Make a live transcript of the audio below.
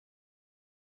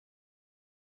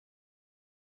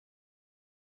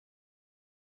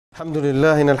الحمد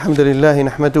لله إن الحمد لله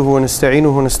نحمده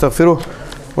ونستعينه ونستغفره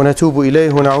ونتوب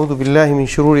إليه ونعوذ بالله من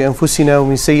شرور أنفسنا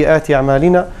ومن سيئات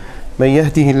أعمالنا من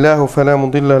يهده الله فلا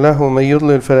مضل له ومن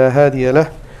يضلل فلا هادي له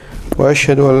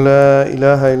وأشهد أن لا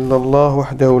إله إلا الله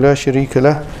وحده لا شريك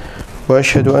له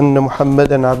وأشهد أن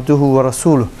محمدا عبده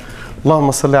ورسوله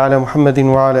اللهم صل على محمد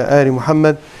وعلى آل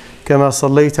محمد كما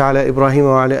صليت على إبراهيم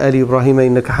وعلى آل إبراهيم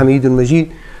إنك حميد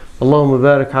مجيد اللهم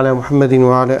بارك على محمد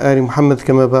وعلى آل محمد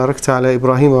كما باركت على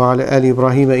إبراهيم وعلى آل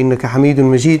إبراهيم إنك حميد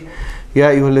مجيد يا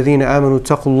أيها الذين آمنوا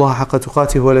اتقوا الله حق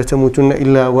تقاته ولا تموتن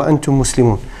إلا وأنتم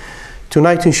مسلمون.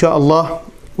 Tonight inshallah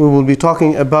we will be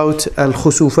talking about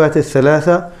al-khusufat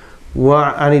al-thalatha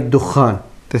wa al-dukhan,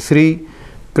 the three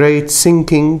great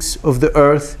sinkings of the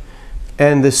earth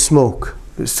and the smoke.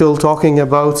 We're still talking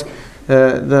about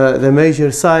the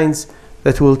major signs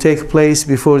that will take place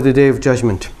before the day of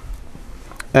judgment.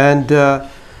 And the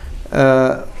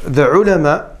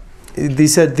ulama, they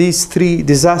said these three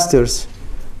disasters,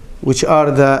 which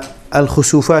are the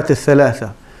al-khusufat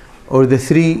al-thalatha, or the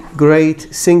three great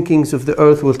sinkings of the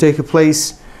earth, will take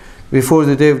place before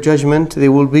the day of judgment. They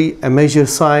will be a major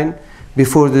sign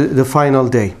before the final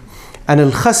day. And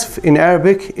al-khasf in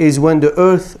Arabic is when the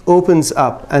earth opens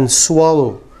up and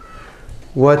swallow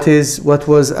what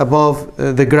was above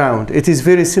the ground. It is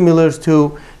very similar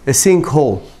to a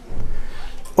sinkhole.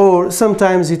 Or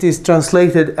sometimes it is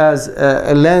translated as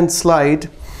a landslide,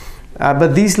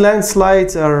 but these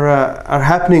landslides are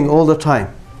happening all the time.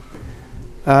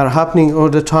 There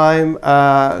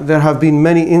have been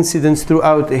many incidents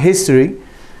throughout history,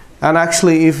 and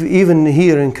actually, if even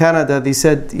here in Canada, they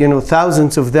said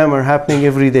thousands of them are happening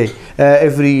every day,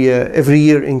 every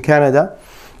year in Canada.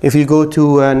 If you go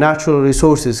to Natural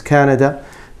Resources Canada,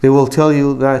 they will tell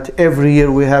you that every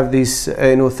year we have these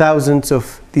thousands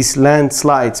of these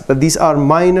landslides, but these are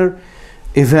minor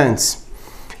events.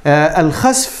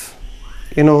 Al-khasf,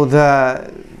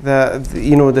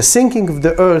 the sinking of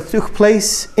the earth took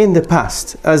place in the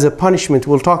past as a punishment.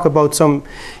 We'll talk about some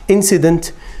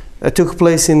incident that took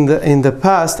place in the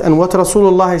past and what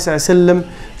Rasulullah ﷺ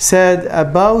said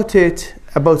about it,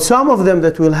 about some of them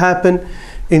that will happen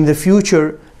in the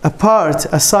future,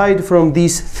 aside from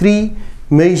these three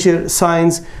major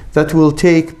signs that will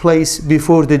take place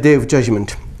before the day of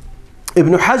judgment.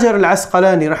 Ibn Hajar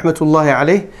al-Asqalani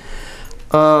rahmatullahi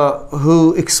alayh,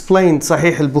 who explained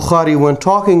Sahih al-Bukhari when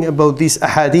talking about these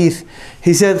ahadith,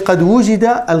 he said قَدْ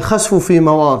وُجِدَ الْخَسْفُ فِي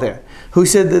مَوَاضِعٍ, who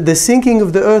said that the sinking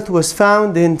of the earth was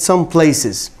found in some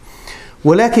places.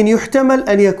 ولكن يحتمل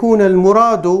أن يكون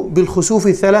المراد بالخسوف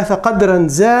الثلاثة قدرا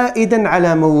زائدا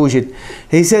على ما وجد.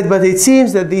 He said, but it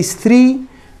seems that these three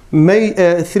great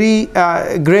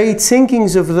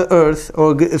sinkings of the earth,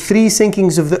 or three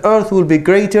sinkings of the earth, will be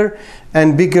greater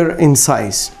and bigger in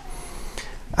size.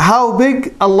 How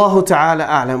big? Allah Ta'ala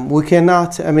a'lam.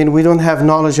 We don't have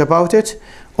knowledge about it.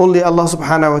 Only Allah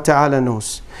Subhanahu wa Ta'ala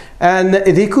knows. And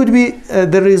they could be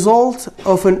the result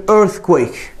of an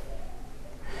earthquake.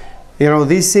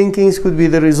 These sinkings could be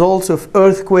the results of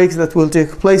earthquakes that will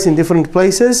take place in different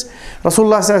places.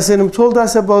 Rasulullah ﷺ told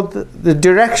us about the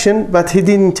direction, but he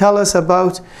didn't tell us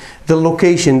about the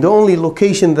location. The only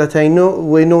location that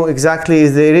we know exactly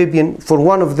is the Arabian, for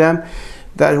one of them,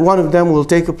 that one of them will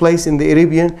take place in the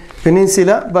Arabian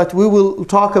Peninsula, but we will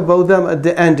talk about them at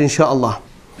the end, inshallah.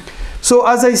 So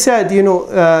as I said,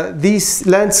 these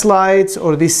landslides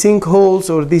or these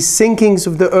sinkholes or these sinkings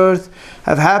of the earth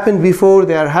have happened before.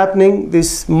 They are happening,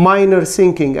 this minor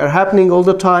sinking are happening all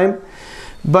the time.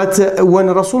 But when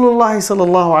Rasulullah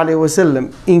sallallahu alaihi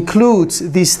wasallam includes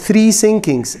these three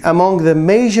sinkings among the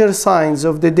major signs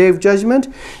of the Day of Judgment,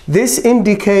 this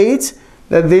indicates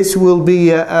that this will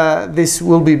be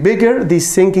bigger, these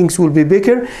sinkings will be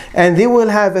bigger, and they will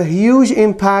have a huge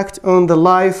impact on the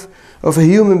life of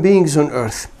human beings on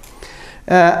earth.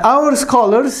 Our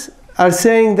scholars are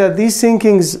saying that these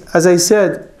sinkings, as I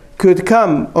said, could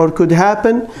come or could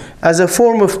happen as a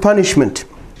form of punishment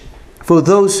for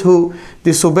those who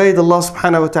disobeyed Allah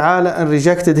subhanahu wa ta'ala and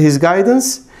rejected His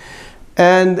guidance.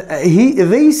 And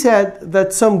they said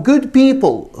that some good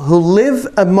people who live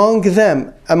among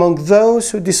them, among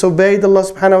those who disobeyed Allah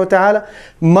subhanahu wa ta'ala,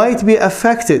 might be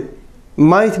affected.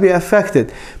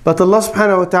 But Allah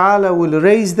subhanahu wa ta'ala will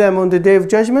raise them on the Day of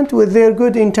Judgment with their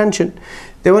good intention.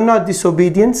 They were not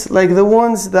disobedience, like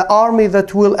the army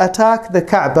that will attack the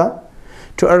Kaaba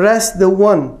to arrest the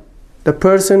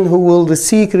person who will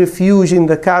seek refuge in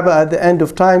the Kaaba at the end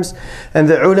of times. And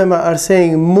the ulama are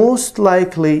saying most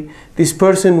likely this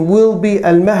person will be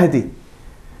Al-Mahdi,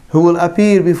 who will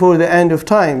appear before the end of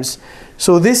times.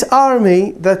 So this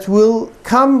army that will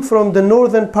come from the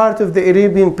northern part of the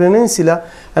Arabian Peninsula,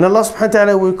 and Allah subhanahu wa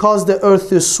ta'ala will cause the earth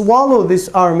to swallow this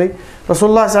army.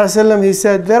 Rasulullah sallallahu alaihi wasallam, he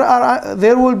said,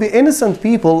 there will be innocent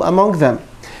people among them.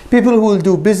 People who will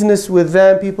do business with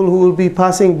them, people who will be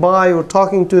passing by or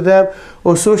talking to them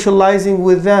or socializing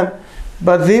with them.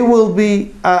 But they will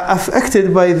be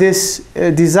affected by this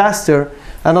disaster.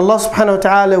 And Allah subhanahu wa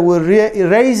ta'ala will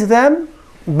raise them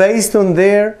based on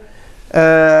their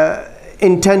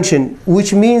intention.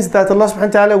 Which means that Allah subhanahu wa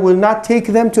ta'ala will not take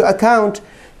them to account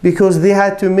because they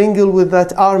had to mingle with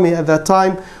that army at that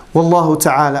time. Wallahu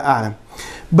ta'ala a'lam.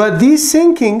 But these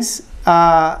sinkings,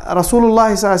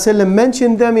 Rasulullah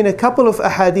mentioned them in a couple of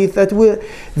ahadith that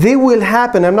they will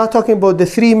happen. I'm not talking about the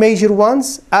three major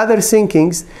ones, other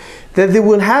sinkings, that they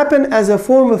will happen as a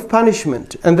form of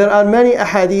punishment. And there are many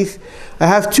ahadith. I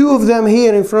have two of them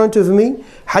here in front of me.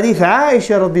 Hadith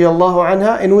Aisha radiyallahu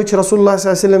anha, in which Rasulullah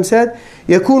said,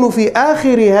 يكون في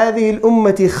آخر هذه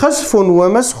الأمة خسف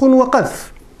ومسخ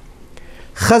وقذف.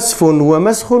 خسف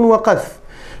ومسخ وقذف.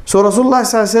 So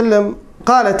Rasulullah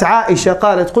قالت عائشة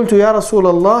قالت قلت يا رسول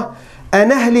الله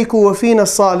أنهلك وفينا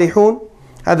الصالحون.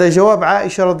 هذا جواب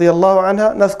عائشة رضي الله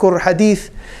عنها. نذكر حديث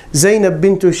زينب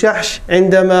بنت شحش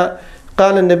عندما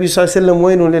قال النبي صلى الله عليه وسلم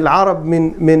وين للعرب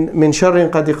من شر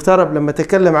قد اقترب، لما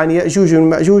تكلم عن يأجوج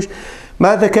ومأجوج.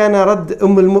 ماذا كان رد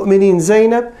أم المؤمنين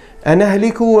زينب؟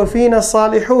 أنهلك وفينا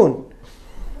الصالحون.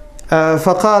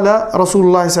 فقال رسول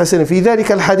الله صلى الله عليه وسلم في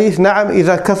ذلك الحديث نعم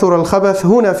إذا كثر الخبث.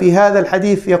 هنا في هذا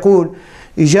الحديث يقول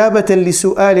إجابة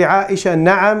لسؤال عائشة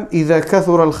نعم إذا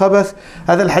كثر الخبث.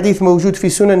 هذا الحديث موجود في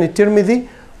سنن الترمذي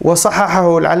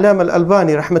وصححه العلامة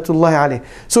الألباني رحمة الله عليه.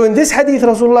 So in this hadith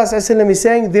Rasulullah صلى الله عليه وسلم is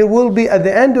saying there will be at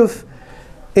the end of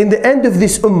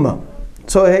this ummah.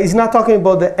 So he's not talking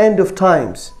about the end of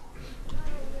times.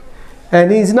 And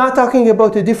he's not talking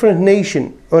about a different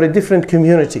nation or a different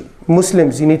community.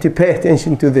 Muslims, you need to pay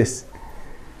attention to this.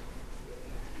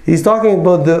 He's talking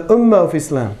about the ummah of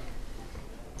Islam.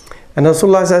 And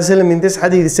Rasulullah ﷺ in this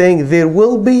hadith is saying there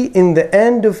will be in the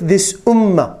end of this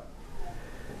ummah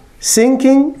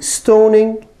sinking,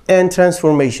 stoning and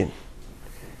transformation.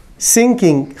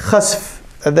 Sinking, khasf,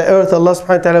 the earth, Allah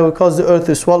subhanahu wa ta'ala will cause the earth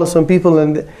to swallow some people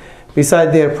and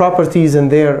beside their properties and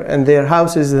their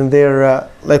houses and their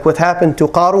like what happened to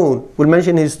Qarun. We'll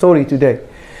mention his story today.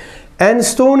 And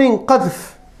stoning,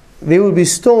 qadf, they will be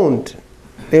stoned.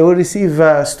 They will receive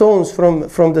stones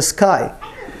from the sky.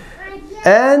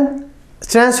 And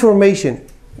transformation,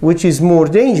 which is more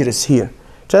dangerous here.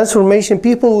 Transformation,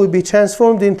 people will be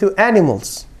transformed into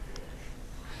animals.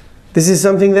 This is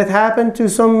something that happened to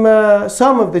some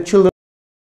of the children.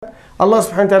 Allah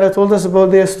subhanahu wa ta'ala told us about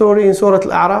their story in Surah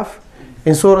Al-A'raf,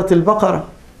 in Surah Al-Baqarah.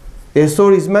 Their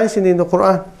story is mentioned in the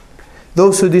Quran.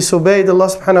 Those who disobeyed Allah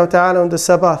subhanahu wa ta'ala on the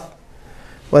Sabbath.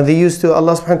 When they used to,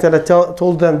 Allah subhanahu wa ta'ala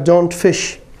told them, don't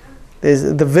fish. There's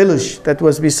the village that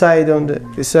was beside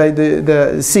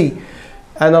the sea.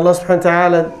 And Allah subhanahu wa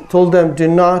ta'ala told them, do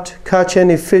not catch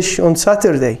any fish on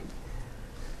Saturday.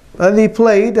 And they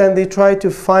played and they tried to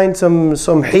find some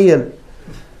hiyal,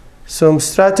 some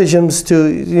stratagems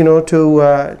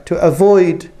to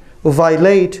avoid or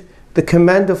violate the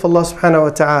command of Allah subhanahu wa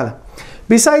ta'ala.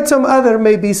 Besides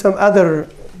maybe some other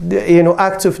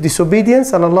acts of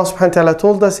disobedience. And Allah subhanahu wa ta'ala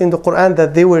told us in the Quran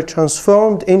that they were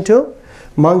transformed into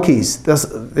monkeys.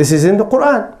 This is in the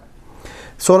Quran.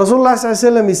 So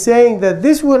Rasulullah is saying that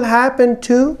this will happen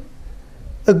to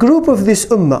a group of this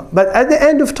ummah, but at the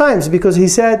end of times, because he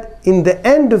said in the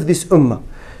end of this ummah,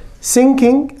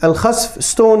 sinking, al-khasf,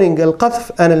 stoning,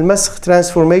 al-qadf, and al-maskh,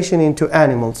 transformation into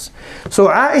animals. So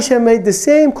Aisha made the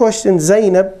same question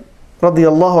Zainab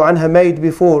radiyallahu anha made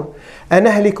before.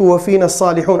 أَنَهْلِكُ وَفِينَا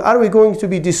الصَّالِحُونَ. Are we going to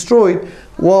be destroyed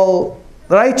while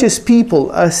righteous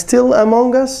people are still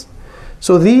among us?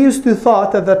 So they used to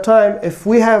thought at that time, if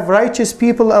we have righteous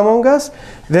people among us,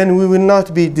 then we will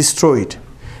not be destroyed.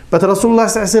 But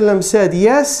Rasulullah said,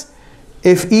 yes,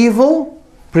 if evil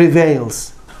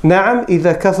prevails. نعم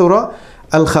إذا كثر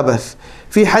الخبث.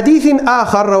 في حديث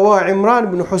آخر رواه عمران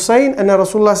بن حسين أن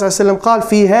رسول الله صلى الله عليه وسلم قال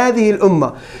في هذه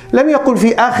الأمة. لم يقل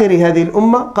في آخر هذه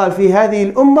الأمة، قال في هذه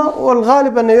الأمة،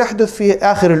 والغالب أنه يحدث في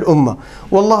آخر الأمة.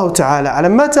 والله تعالى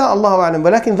أعلم. متى الله أعلم،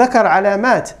 ولكن ذكر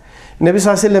علامات. Nabi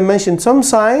sallallahu alayhi wa sallam mentioned some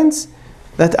signs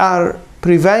that are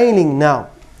prevailing now,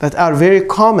 that are very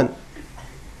common.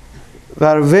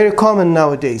 That are very common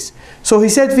nowadays. So he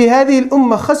said, في هذه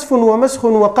الأمة خسف ومسخ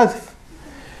وقذف.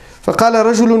 فقال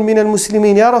رجل من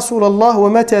المسلمين يا رسول الله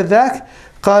ومتى ذاك؟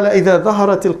 قال إذا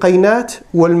ظهرت القينات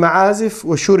والمعازف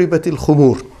وشربت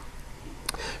الخمور.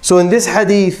 So in this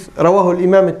hadith, رواه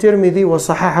الإمام الترمذي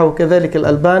وصححه كذلك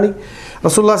الألباني.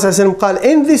 Rasulullah sallallahu alaihi wasallam قال,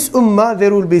 in this ummah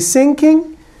there will be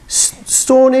sinking,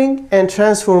 stoning and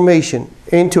transformation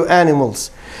into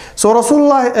animals. So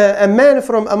Rasulullah, a man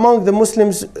from among the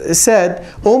Muslims said,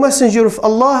 O Messenger of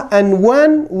Allah, and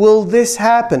when will this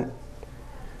happen?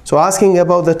 So asking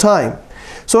about the time.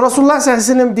 So Rasulullah sallallahu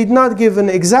alaihi wasallam did not give an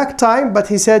exact time, but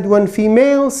he said when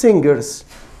female singers,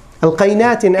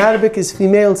 al-qaynat in Arabic is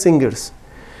female singers,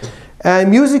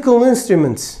 musical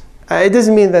instruments. It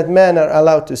doesn't mean that men are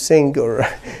allowed to sing or,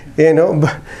 you know,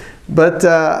 but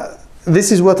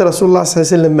this is what Rasulullah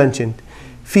sallallahu alaihi wasallam mentioned.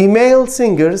 Female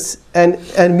singers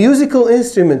and musical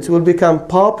instruments will become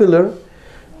popular,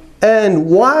 and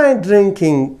wine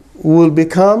drinking will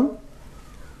become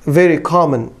very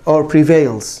common or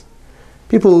prevails.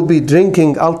 People will be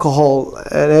drinking alcohol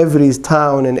in every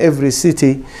town and every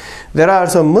city. There are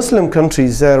some Muslim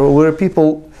countries where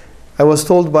people, I was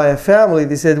told by a family,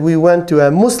 they said we went to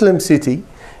a Muslim city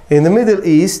in the Middle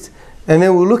East and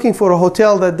then we're looking for a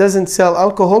hotel that doesn't sell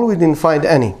alcohol. We didn't find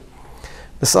any.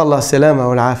 Nas'Allah salama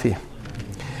wal afiyah.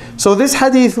 So this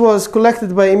hadith was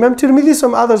collected by Imam Tirmidhi,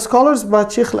 some other scholars,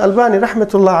 but Sheikh Al-Albani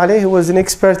rahmatullah alayhi, who was an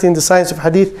expert in the science of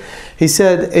hadith, he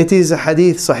said it is a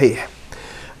hadith sahih.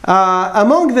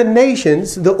 Among the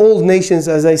nations, the old nations,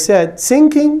 as I said,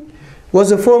 sinking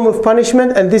was a form of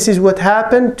punishment, and this is what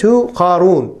happened to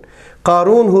Qarun.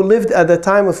 Qarun, who lived at the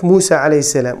time of Musa alayhi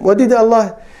salam. What did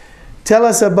Allah tell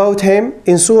us about him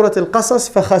in Surah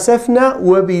Al-Qasas? فَخَسَفْنَا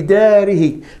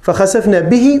وَبِدَارِهِ فَخَسَفْنَا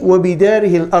بِهِ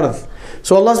وَبِدَارِهِ الْأَرْضِ.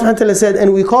 So Allah subhanahu wa ta'ala said,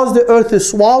 and we caused the earth to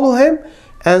swallow him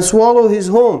and swallow his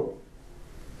home.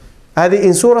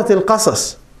 In Surah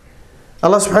Al-Qasas,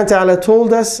 Allah subhanahu wa ta'ala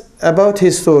told us about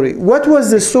his story. What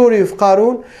was the story of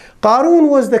Qarun? Qarun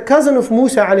was the cousin of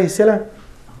Musa alayhi salam.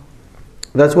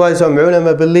 That's why some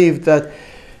ulama believed that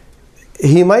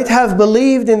he might have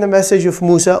believed in the message of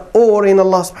Musa or in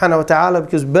Allah subhanahu wa ta'ala,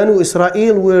 because Banu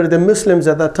Israel were the Muslims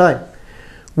at that time.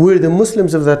 Were the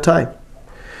Muslims of that time.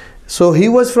 So he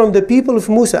was from the people of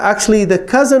Musa, actually the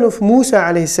cousin of Musa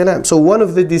alayhi salam. So one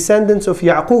of the descendants of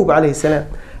Yaqub alayhi salam.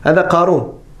 And the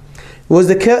Qarun was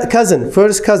the cousin,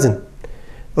 first cousin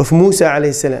of Musa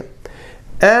alayhi salam.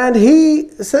 And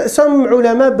some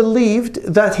ulama believed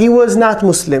that he was not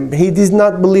Muslim. He did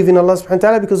not believe in Allah subhanahu wa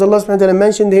ta'ala, because Allah subhanahu wa ta'ala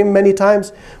mentioned him many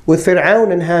times with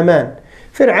Fir'aun and Haman.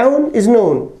 Fir'aun is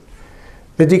known,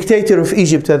 the dictator of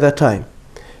Egypt at that time.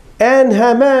 And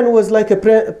Haman was like a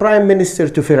prime minister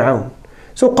to Fir'aun.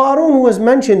 So Qarun was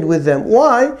mentioned with them.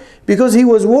 Why? Because he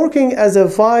was working as a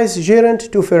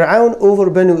vice-gerent to Fir'aun over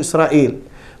Banu Israel.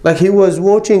 Like he was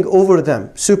watching over them,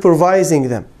 supervising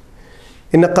them.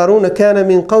 إن قارون كان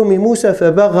من قوم موسى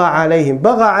فبغى عليهم.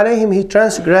 بغى عليهم, he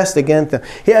transgressed against them.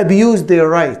 He abused their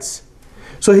rights.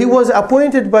 So he was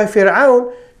appointed by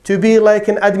Fir'aun to be like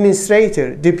an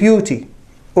administrator, deputy,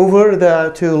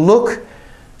 to look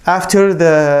after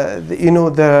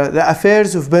the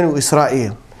affairs of Banu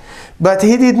Israel. But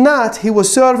he did not. He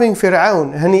was serving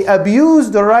Fir'aun, and he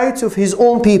abused the rights of his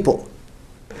own people.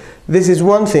 This is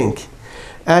one thing.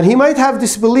 And he might have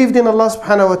disbelieved in Allah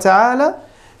subhanahu wa ta'ala.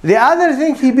 The other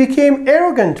thing, he became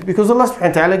arrogant because Allah subhanahu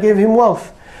wa ta'ala gave him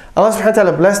wealth. Allah subhanahu wa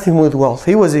ta'ala blessed him with wealth.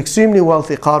 He was extremely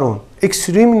wealthy, Qarun.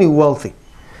 Extremely wealthy.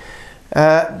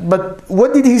 But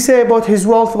what did he say about his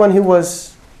wealth when he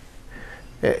was,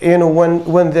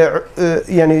 when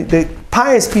the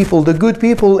pious people, the good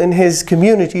people in his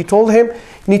community told him, you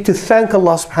need to thank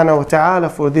Allah subhanahu wa ta'ala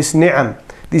for this ni'am,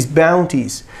 these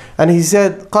bounties. And he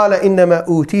said, قَالَ إِنَّمَا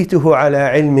أُوتِيتُهُ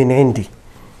عَلَىٰ عِلْمٍ عِنْدِي.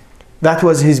 That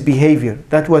was his behavior.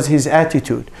 That was his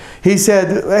attitude. He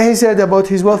said about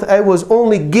his wealth, I was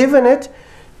only given it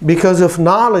because of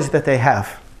knowledge that I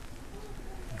have.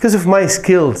 Because of my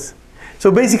skills. So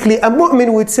basically, a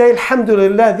mu'min would say,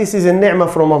 Alhamdulillah, this is a ni'mah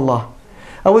from Allah.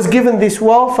 I was given this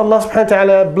wealth. Allah subhanahu wa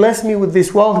ta'ala blessed me with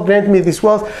this wealth, grant me this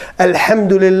wealth.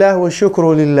 Alhamdulillah wa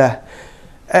shukru lillah.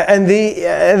 And the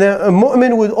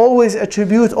mu'min would always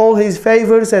attribute all his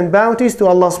favors and bounties to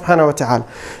Allah subhanahu wa ta'ala.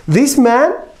 This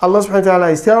man, Allah subhanahu wa ta'ala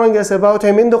is telling us about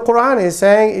him in the Quran. He's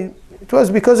saying, it was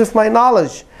because of my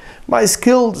knowledge, my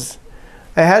skills.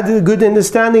 I had a good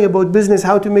understanding about business,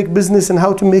 how to make business and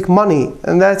how to make money.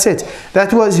 And that's it.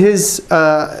 That was his,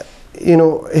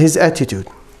 his attitude.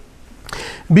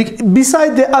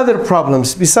 Beside the other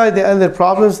problems,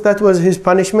 that was his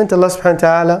punishment. Allah subhanahu wa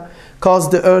ta'ala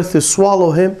caused the earth to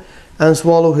swallow him and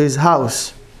swallow his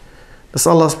house. That's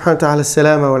Allah subhanahu wa ta'ala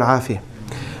salama wal afiyah.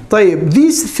 طيب,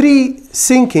 these three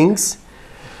sinkings,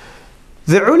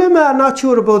 the ulama are not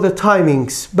sure about the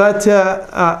timings, but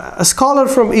a scholar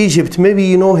from Egypt, maybe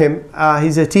you know him,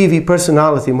 he's a TV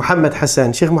personality,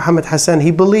 Sheikh Hacene,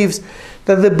 he believes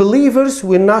that the believers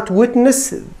will not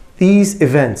witness these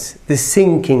events, the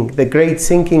sinking, the great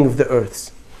sinking of the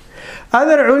earth.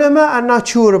 Other ulama are not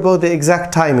sure about the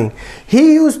exact timing.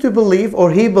 He used to believe, or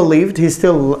he believed, he's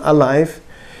still alive,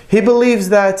 he believes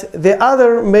that the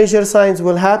other major signs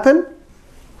will happen,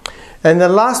 and the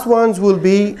last ones will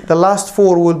be, the last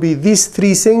four will be these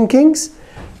three sinkings,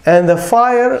 and the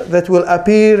fire that will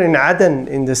appear in Aden,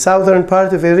 in the southern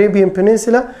part of Arabian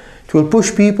Peninsula. It will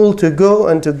push people to go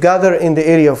and to gather in the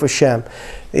area of Sham.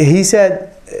 He said,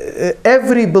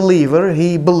 every believer,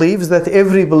 he believes that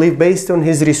every believer, based on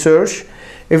his research,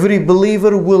 every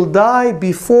believer will die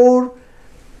before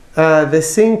the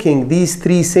sinking, these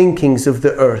three sinkings of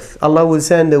the earth. Allah will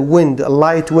send a wind, a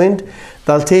light wind,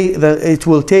 it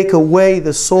will take away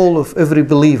the soul of every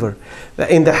believer.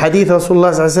 In the hadith,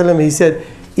 Rasulullah ﷺ, he said,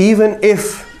 even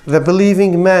if the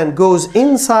believing man goes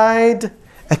inside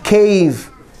a cave,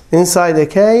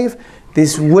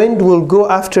 this wind will go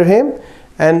after him,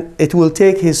 and it will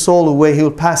take his soul away. He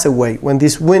will pass away. When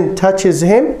this wind touches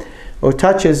him or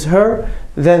touches her,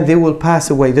 then they will pass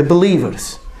away, the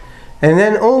believers. And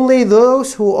then only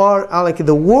those who are like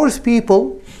the worst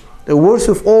people, the worst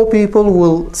of all people,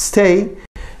 will stay.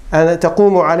 And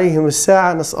تَقُومُ عَلَيْهِمُ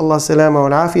السَّاعَةِ نَسْأَلَ اللَّهَ السَّلَامَ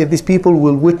وَالْعَافِيَةَ. These people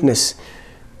will witness,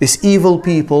 these evil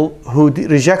people who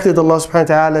rejected Allah subhanahu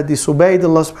wa ta'ala, disobeyed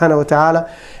Allah subhanahu wa ta'ala.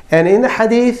 And in the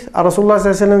hadith,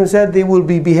 Rasulullah said they will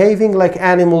be behaving like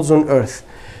animals on earth.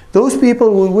 Those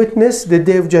people will witness the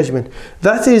Day of Judgment.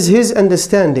 That is his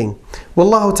understanding.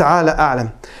 Wallahu ta'ala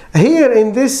a'lam. Here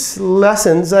in this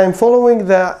lessons, I am following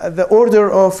the order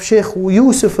of Sheikh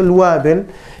Yusuf al-Wabil.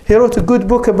 He wrote a good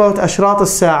book about Ashrat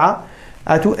al-Sa'a.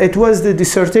 It was the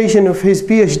dissertation of his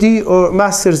PhD or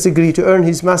master's degree, to earn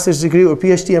his master's degree or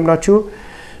PhD, I'm not sure.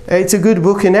 It's a good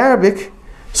book in Arabic.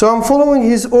 So I'm following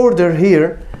his order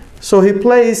here. So he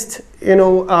placed,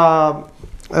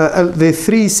 the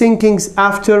three sinkings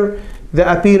after the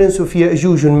appearance of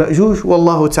Ya'juj and Ma'juj.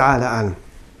 Wallahu ta'ala alam.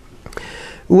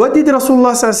 What did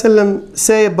Rasulullah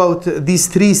say about these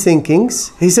three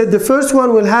sinkings? He said the first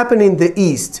one will happen in the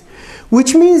east,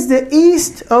 which means the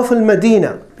east of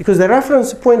Al-Madinah, because the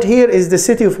reference point here is the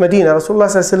city of Medina.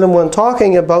 Rasulullah when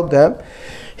talking about them,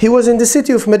 he was in the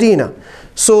city of Medina.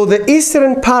 So the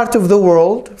eastern part of the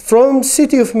world from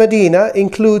city of Medina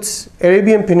includes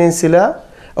Arabian Peninsula,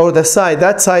 or that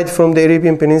side from the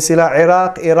Arabian Peninsula,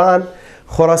 Iraq, Iran,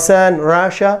 Khorasan,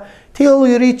 Russia, till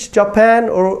you reach Japan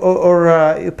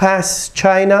or you pass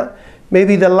China.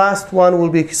 Maybe the last one will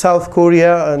be South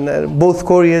Korea, and both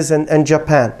Koreas and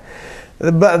Japan.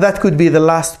 But that could be the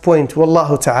last point.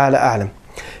 Wallahu ta'ala a'lam.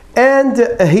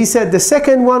 And he said the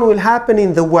second one will happen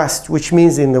in the west, which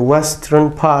means in the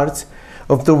western part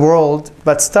of the world,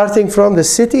 but starting from the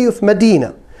city of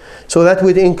Medina. So that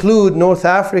would include North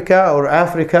Africa or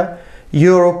Africa,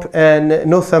 Europe and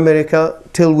North America,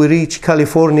 till we reach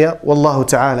California. Wallahu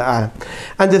ta'ala a'lam.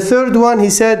 And the third one, he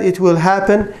said, it will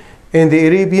happen in the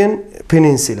Arabian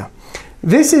Peninsula.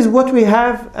 This is what we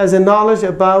have as a knowledge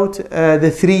about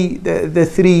the three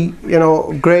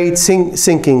great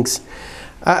sinkings.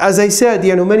 As I said,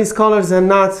 many scholars are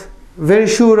not very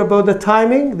sure about the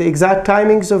timing, the exact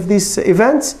timings of these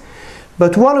events.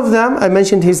 But one of them, I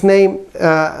mentioned his name,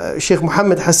 Sheikh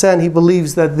Muhammad Hassan, he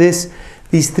believes that these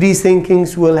three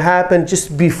sinkings will happen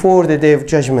just before the Day of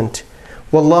Judgment.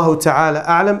 Wallahu ta'ala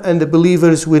a'lam, and the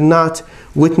believers will not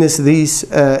witness these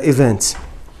events.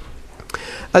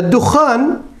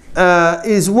 Ad-Dukhan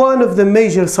is one of the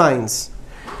major signs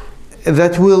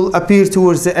that will appear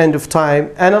towards the end of time.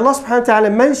 And Allah subhanahu wa ta'ala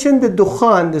mentioned the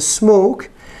Dukhan, the smoke,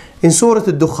 in Surah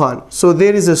Ad-Dukhan. So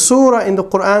there is a surah in the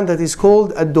Quran that is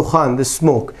called Ad-Dukhan, the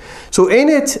smoke. So in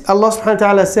it, Allah subhanahu wa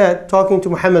ta'ala said, talking to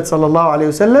Muhammad sallallahu alayhi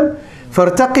wa sallam,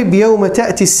 فَارْتَقِبْ يَوْمَ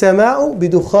تَأْتِي السَّمَاءُ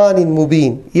بِدُخَانٍ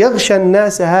مُبِينٍ يَغْشَى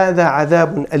النَّاسَ هَذَا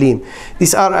عَذَابٌ أَلِيمٌ.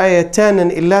 These are ayah 10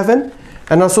 and 11.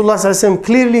 And Rasulullah sallallahu alayhi wa sallam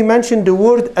clearly mentioned the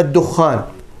word Ad-Dukhan.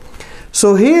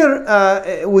 So here,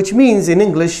 which means in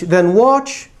English, then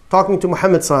watch, talking to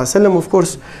Muhammad sallallahu alayhi wa sallam, of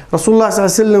course, Rasulullah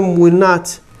sallallahu alayhi wa sallam will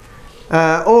not,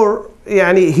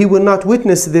 he will not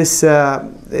witness this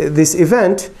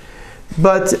event.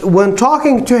 But when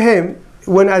talking to him,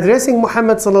 when addressing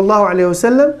Muhammad sallallahu alayhi wa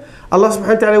sallam, Allah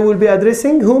subhanahu wa ta'ala will be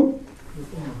addressing whom?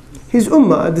 His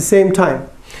ummah at the same time.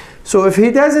 So if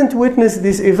he doesn't witness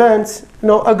these events,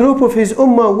 a group of his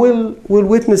ummah will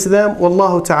witness them.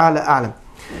 Wallahu ta'ala a'lam.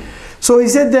 So he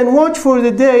said, then watch for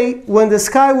the day when the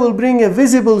sky will bring a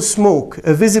visible smoke,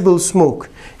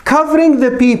 covering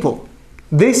the people.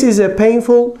 This is a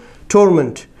painful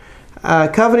torment.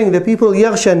 Covering the people,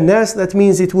 yaghsha an-nas, that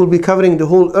means it will be covering the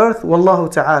whole earth.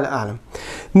 Wallahu ta'ala a'lam.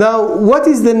 Now, what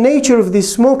is the nature of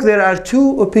this smoke? There are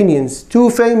two opinions, two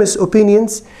famous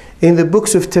opinions in the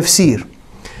books of tafsir.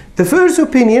 The first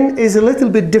opinion is a little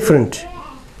bit different.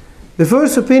 The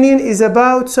first opinion is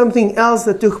about something else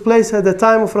that took place at the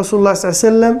time of Rasulullah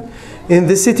ﷺ in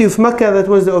the city of Mecca. That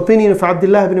was the opinion of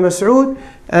Abdullah ibn Mas'ud.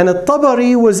 And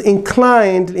At-Tabari was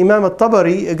inclined, Imam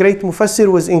At-Tabari, a great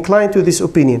mufassir, was inclined to this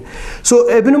opinion. So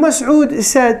Ibn Mas'ud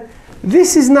said,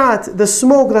 this is not the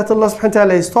smoke that Allah subhanahu wa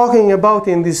ta'ala is talking about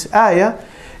in this ayah,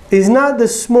 is not the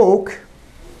smoke.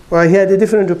 Well, he had a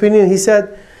different opinion. He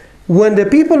said, when the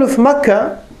people of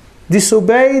Mecca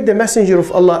disobeyed the Messenger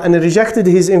of Allah and rejected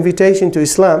his invitation to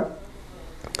Islam,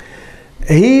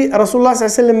 Rasulullah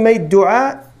ﷺ made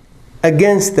dua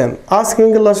against them,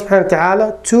 asking Allah subhanahu wa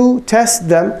ta'ala to test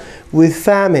them with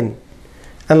famine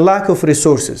and lack of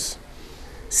resources.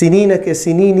 Sinina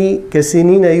kasinini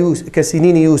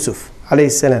Yusuf alayhi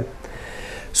salam.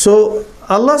 So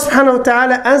Allah subhanahu wa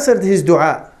ta'ala answered his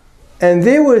dua, and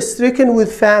they were stricken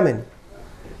with famine.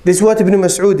 This is what Ibn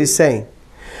Mas'ud is saying.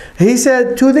 He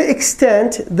said, to the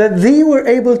extent that they were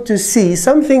able to see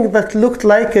something that looked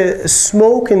like a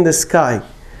smoke in the sky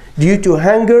due to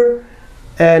hunger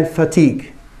and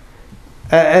fatigue.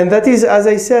 And that is, as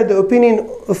I said, the opinion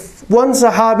of one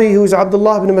Sahabi who is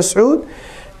Abdullah ibn Mas'ud,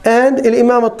 and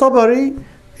Imam At-Tabari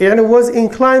was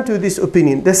inclined to this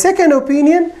opinion. The second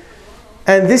opinion,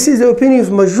 and this is the opinion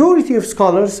of majority of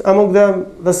scholars, among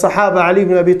them the Sahaba Ali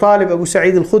ibn Abi Talib, Abu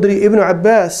Sa'id al-Khudri, Ibn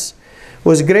Abbas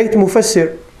was great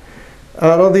mufassir,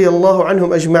 radiyallahu anhum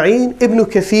ajma'een. Ibn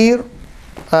Kathir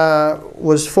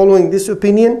was following this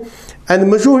opinion, and the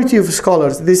majority of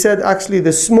scholars, they said actually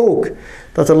the smoke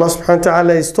that Allah subhanahu wa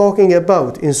ta'ala is talking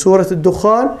about in Surah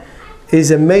Al-Dukhan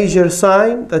is a major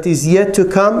sign that is yet to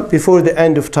come before the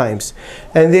end of times.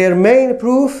 And their main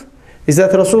proof is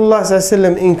that Rasulullah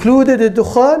ﷺ included the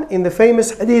Dukhan in the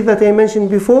famous hadith that I mentioned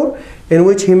before, in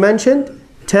which he mentioned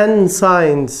 10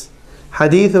 signs.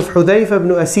 Hadith of Hudayfa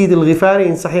ibn Asid al-Ghifari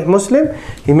in Sahih Muslim.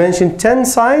 He mentioned 10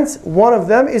 signs. One of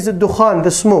them is the Dukhan,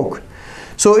 the smoke.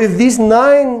 So if these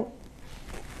 9,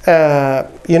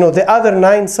 the other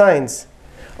 9 signs,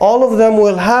 all of them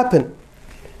will happen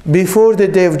before the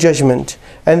Day of Judgment,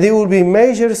 and they will be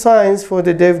major signs for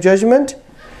the Day of Judgment.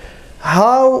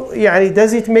 How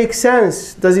does it make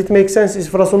sense? Does it make sense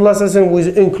if Rasulullah ﷺ was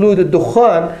included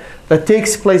Dukhan that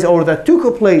takes place or that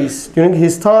took place during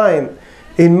his time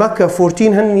in Mecca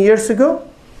 1400 years ago?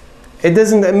 It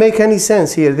doesn't make any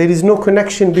sense here. There is no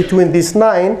connection between these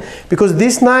 9, because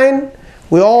these 9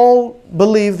 we all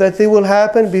believe that they will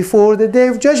happen before the Day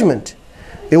of Judgment.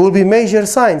 There will be major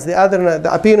signs. The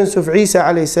appearance of Isa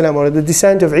alayhi salam, or the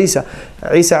descent of Isa.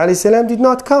 Isa alayhi salam did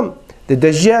not come. The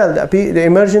Dajjal, the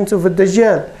emergence of the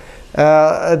Dajjal,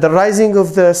 the rising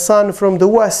of the sun from the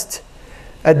west,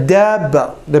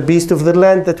 Ad-Dabba, the beast of the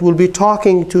land that will be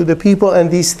talking to the people,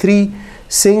 and these 3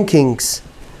 sinkings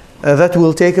that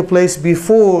will take place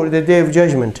before the Day of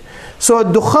Judgment. So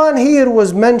Dukhan here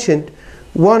was mentioned,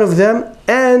 one of them,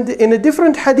 and in a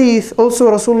different hadith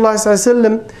also Rasulullah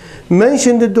ﷺ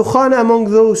mentioned the Dukhan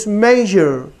among those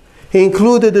major. He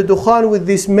included the Dukhan with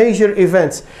these major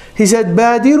events. He said,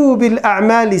 Badiru bil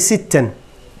a'mali sittan.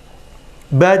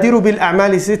 Badiru bil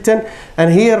a'mali sittan.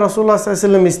 And here Rasulullah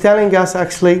ﷺ is telling us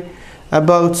actually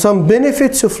about some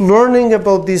benefits of learning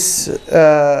about this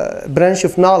branch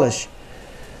of knowledge.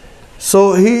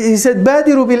 So he said,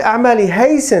 Badiru bil a'mali,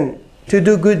 hasten to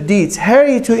do good deeds,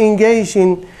 hurry to engage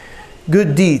in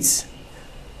good deeds.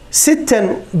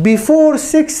 Sittan, before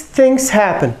 6 things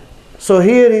happen. So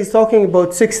here he's talking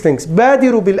about 6 things.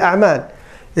 Badiru bil a'mal.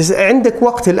 عندك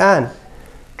وقت الآن.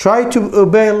 Try to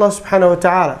obey Allah subhanahu wa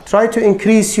ta'ala. Try to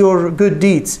increase your good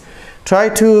deeds. Try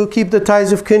to keep the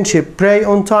ties of kinship. Pray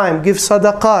on time. Give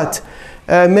sadaqat.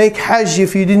 Make hajj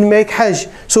if you didn't make hajj.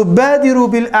 So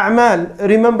badiru bil a'mal.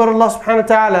 Remember Allah subhanahu wa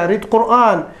ta'ala. Read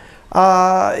Quran.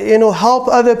 Help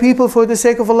other people for the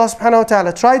sake of Allah subhanahu wa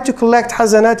ta'ala. Try to collect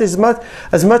hasanat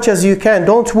as much as you can.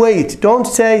 Don't wait. Don't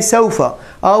say sawfa.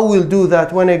 I will do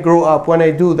that when I grow up. When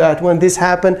I do that. When this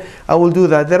happen, I will do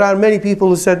that. There are many people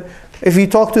who said, if you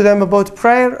talk to them about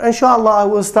prayer, inshallah I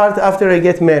will start after I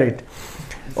get married.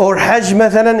 Or hajj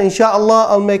mathalan, inshallah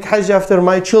I'll make hajj after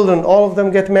my children. All of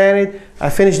them get married. I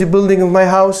finish the building of my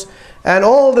house. And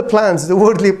all the plans, the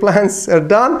worldly plans are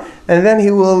done, and then he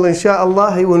will,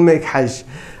 inshallah, he will make hajj.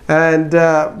 And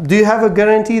do you have a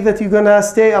guarantee that you're going to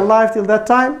stay alive till that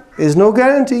time? There's no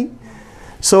guarantee.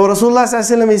 So Rasulullah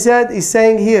ﷺ is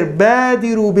saying here,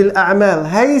 Badiru bil a'mal,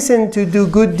 hasten to do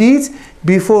good deeds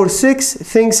before 6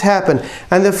 things happen.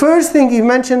 And the first thing he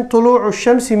mentioned, Tulu'u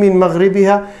shamsi min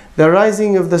maghribiha, the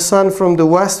rising of the sun from the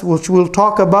west, which we'll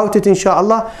talk about it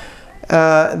inshallah.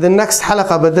 the next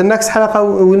halaqah, but the next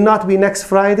halaqah will not be next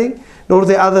Friday, nor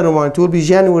the other one. It will be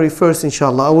January 1st,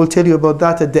 inshallah. I will tell you about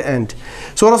that at the end.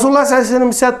 So Rasulullah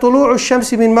said, طُلُوعُ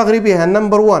الشَّمْسِ مِنْ مَغْرِبِهَا,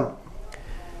 number 1,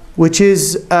 which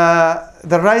is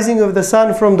the rising of the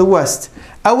sun from the west.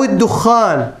 أو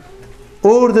الدخان,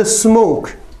 or the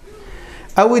smoke.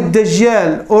 أو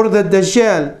الدجال, or the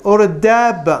dajjal, or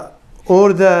الدابة,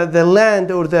 or the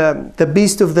land, or the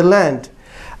beast of the land.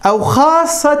 أو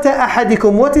خاصة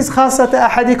أحدكم. What is خاصة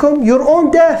أحدكم? Your own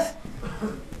death.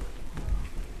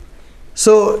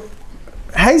 So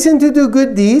hasten to do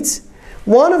good deeds.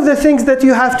 One of the things that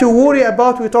you have to worry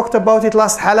about, we talked about it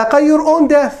last halaqah, your own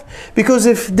death. Because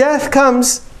if death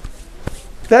comes,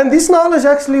 then this knowledge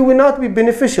actually will not be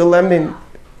beneficial. I mean,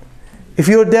 if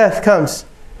your death comes.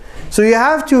 So you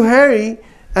have to hurry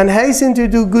and hasten to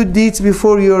do good deeds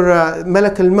before your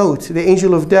Malak al-Maut, the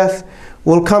angel of death,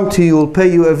 will come to you, will pay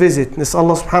you a visit. Nas'al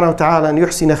Allah subhanahu wa ta'ala an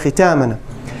yuhsina khitamana.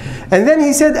 And then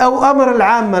he said, أو أمر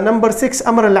العامة, number 6,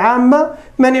 أمر العامة.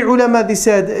 Many ulama, they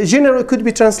said, general, could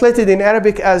be translated in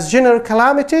Arabic as general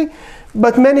calamity,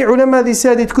 but many ulama, they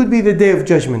said it could be the day of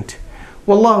judgment.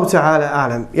 Wallahu ta'ala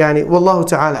a'lam. Yani, Wallahu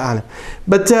ta'ala a'lam.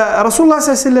 But Rasulullah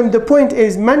sallallahu alayhi wa sallam, the point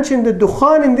is, mentioned the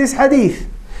dukhan in this hadith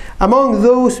among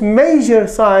those major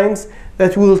signs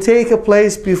that will take a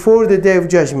place before the day of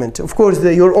judgment. Of course,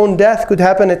 your own death could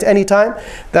happen at any time.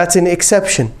 That's an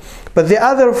exception. But the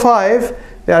other 5,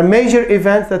 they are major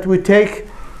events that will take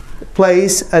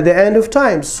place at the end of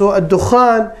time. So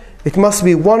ad-dukhan, it must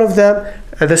be one of them,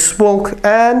 the smoke.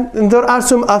 And there are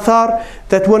some athar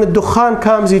that when ad-dukhan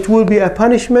comes, it will be a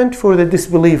punishment for the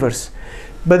disbelievers.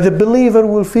 But the believer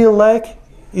will feel like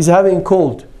he's having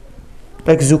cold,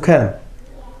 like zukam.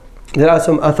 There are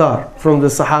some athar from the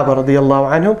Sahaba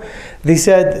radiyallahu anhum. They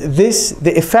said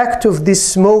the effect of this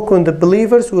smoke on the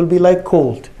believers will be like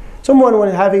cold. Someone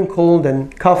when having cold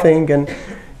and coughing, and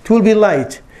it will be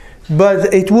light.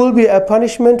 But it will be a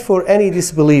punishment for any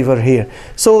disbeliever here.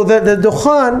 So the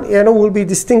dukhan, will be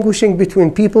distinguishing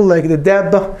between people like the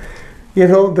dabba,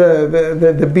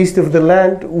 the beast of the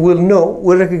land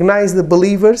will recognize the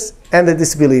believers and the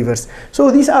disbelievers. So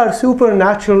these are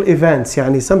supernatural events,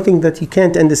 something that you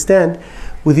can't understand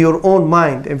with your own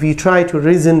mind. If you try to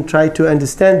reason, try to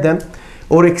understand them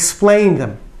or explain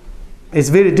them, it's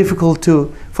very difficult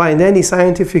to find any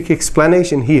scientific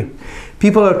explanation here.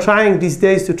 People are trying these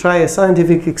days to try a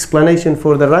scientific explanation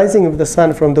for the rising of the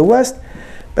sun from the west,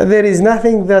 but there is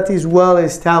nothing that is well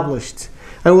established.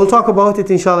 And we'll talk about it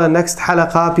inshallah next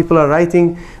halaqah. People are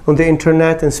writing on the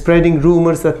internet and spreading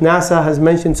rumors that NASA has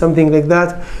mentioned something like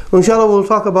that. Inshallah we'll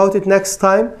talk about it next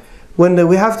time when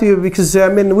we have to, because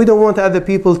we don't want other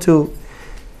people to,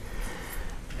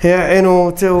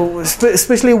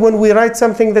 especially when we write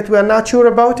something that we are not sure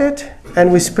about it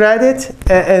and we spread it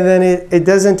and then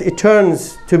it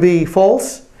turns to be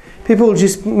false. People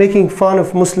just making fun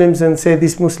of Muslims and say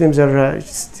these Muslims are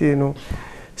just,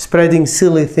 spreading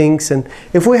silly things. And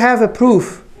if we have a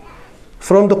proof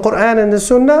from the Quran and the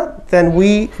Sunnah, then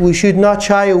we should not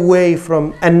shy away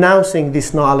from announcing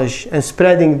this knowledge and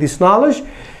spreading this knowledge,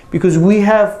 because we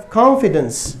have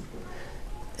confidence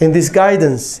in this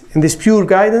guidance, in this pure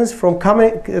guidance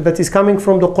that is coming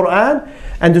from the Quran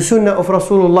and the Sunnah of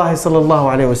Rasulullah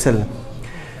sallallahu alaihi wasallam.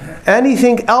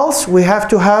 Anything else, we have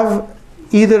to have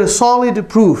either a solid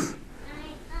proof,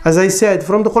 as I said,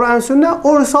 from the Quran and Sunnah,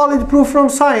 or a solid proof from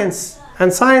science.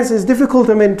 And science is difficult,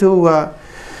 to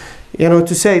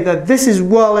say that this is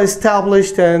well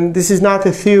established and this is not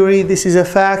a theory, this is a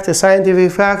fact, a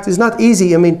scientific fact. It's not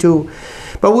easy,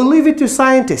 but we'll leave it to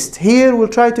scientists. Here we'll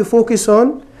try to focus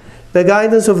on the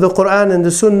guidance of the Quran and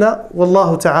the Sunnah.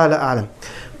 Wallahu ta'ala a'lam.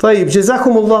 طيب,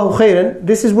 jazakumullahu khairan.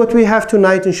 This is what we have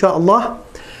tonight, inshallah.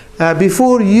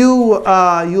 Before you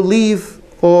leave,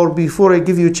 or before I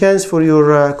give you a chance for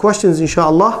your questions,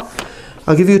 inshallah,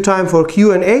 I'll give you time for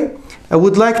Q&A. I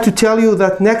would like to tell you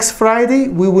that next Friday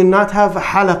we will not have a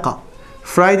halaqah.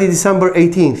 Friday, December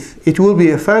 18th. It will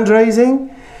be a fundraising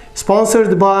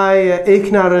sponsored by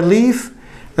Iqna Relief,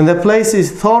 and the place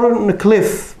is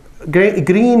Thorncliffe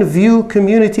Green View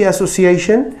Community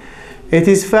Association. It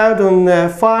is found on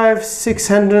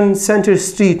 5600 Center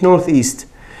Street, Northeast.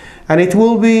 And it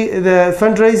will be, the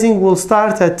fundraising will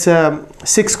start at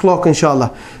 6 o'clock,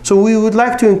 inshallah. So we would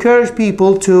like to encourage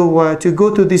people to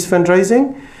go to this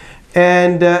fundraising.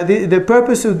 And the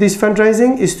purpose of this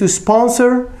fundraising is to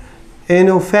sponsor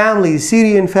families,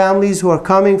 Syrian families who are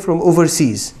coming from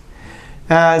overseas.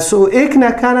 So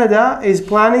ICNA Canada is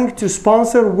planning to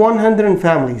sponsor 100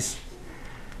 families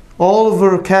all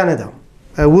over Canada.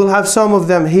 We'll have some of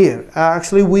them here.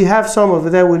 Actually, we have some of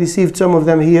them. We received some of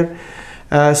them here.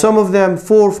 Some of them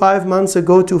 4 or 5 months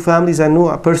ago, 2 families. I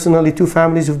know personally 2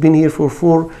 families who've been here for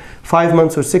 4, 5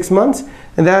 months or 6 months.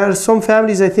 And there are some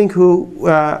families, I think, who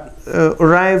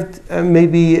arrived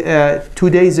maybe 2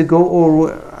 days ago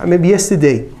or maybe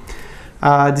yesterday,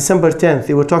 December 10th.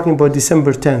 They were talking about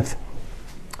December 10th.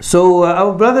 So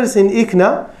our brothers in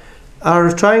ICNA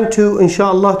are trying to,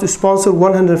 inshallah, to sponsor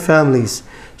 100 families.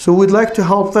 So we'd like to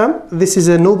help them. This is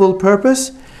a noble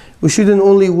purpose. We shouldn't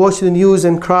only watch the news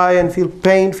and cry and feel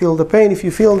pain, feel the pain. If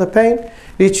you feel the pain,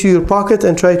 reach your pocket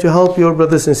and try to help your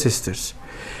brothers and sisters.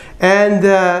 And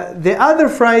the other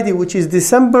Friday, which is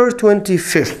December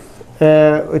 25th,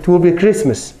 it will be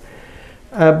Christmas.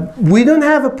 We don't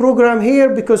have a program here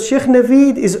because Sheikh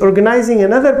Naveed is organizing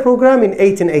another program in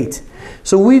 8 and 8.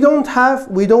 So we don't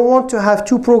want to have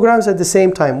 2 programs at the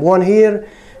same time, one here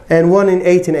and one in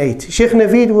 8 and 8. Sheikh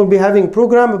Naveed will be having a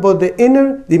program about the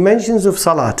inner dimensions of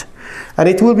Salat. And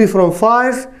it will be from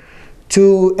 5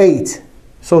 to 8,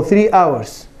 so 3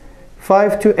 hours.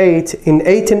 5 to 8 in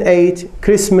 8 and 8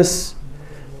 Christmas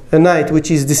night, which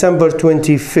is December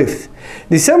 25th.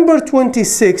 December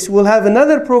 26th, we'll have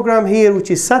another program here,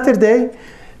 which is Saturday.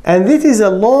 And this is a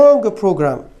long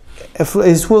program.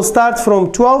 It will start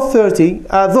from 12:30,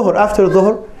 after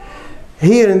Dhuhr,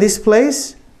 here in this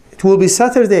place. It will be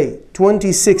Saturday,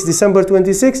 December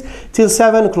 26th, till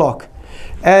 7 o'clock.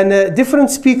 And different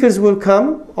speakers will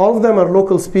come. All of them are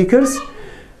local speakers.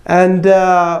 And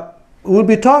we'll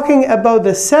be talking about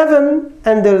the 7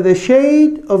 under the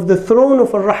shade of the throne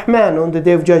of Ar-Rahman on the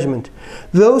Day of Judgment.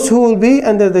 Those who will be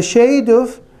under the shade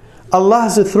of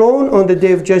Allah's throne on the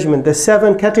Day of Judgment, the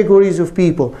 7 categories of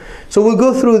people. So we'll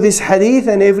go through this hadith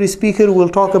and every speaker will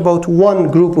talk about one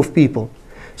group of people.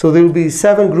 So there will be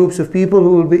 7 groups of people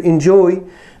who will enjoy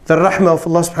the rahmah of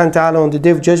Allah subhanahu wa ta'ala on the Day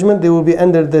of Judgment. They will be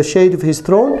under the shade of His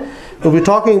throne. We'll be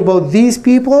talking about these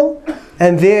people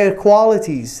and their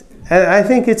qualities. And I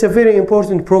think it's a very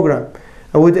important program.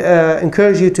 I would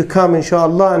encourage you to come,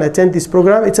 inshallah, and attend this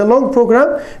program. It's a long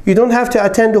program. You don't have to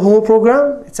attend the whole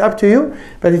program. It's up to you.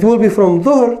 But it will be from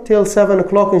Dhuhr till 7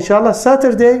 o'clock, inshallah,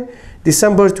 Saturday,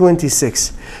 December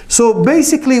 26th. So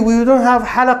basically, we don't have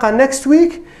halaqah next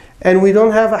week, and we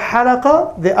don't have a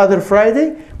halaqah the other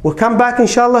Friday. We'll come back,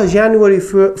 inshallah, January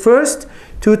 1st,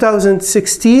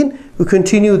 2016. We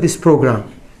continue this program.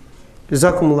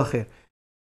 Jazakumullah khair.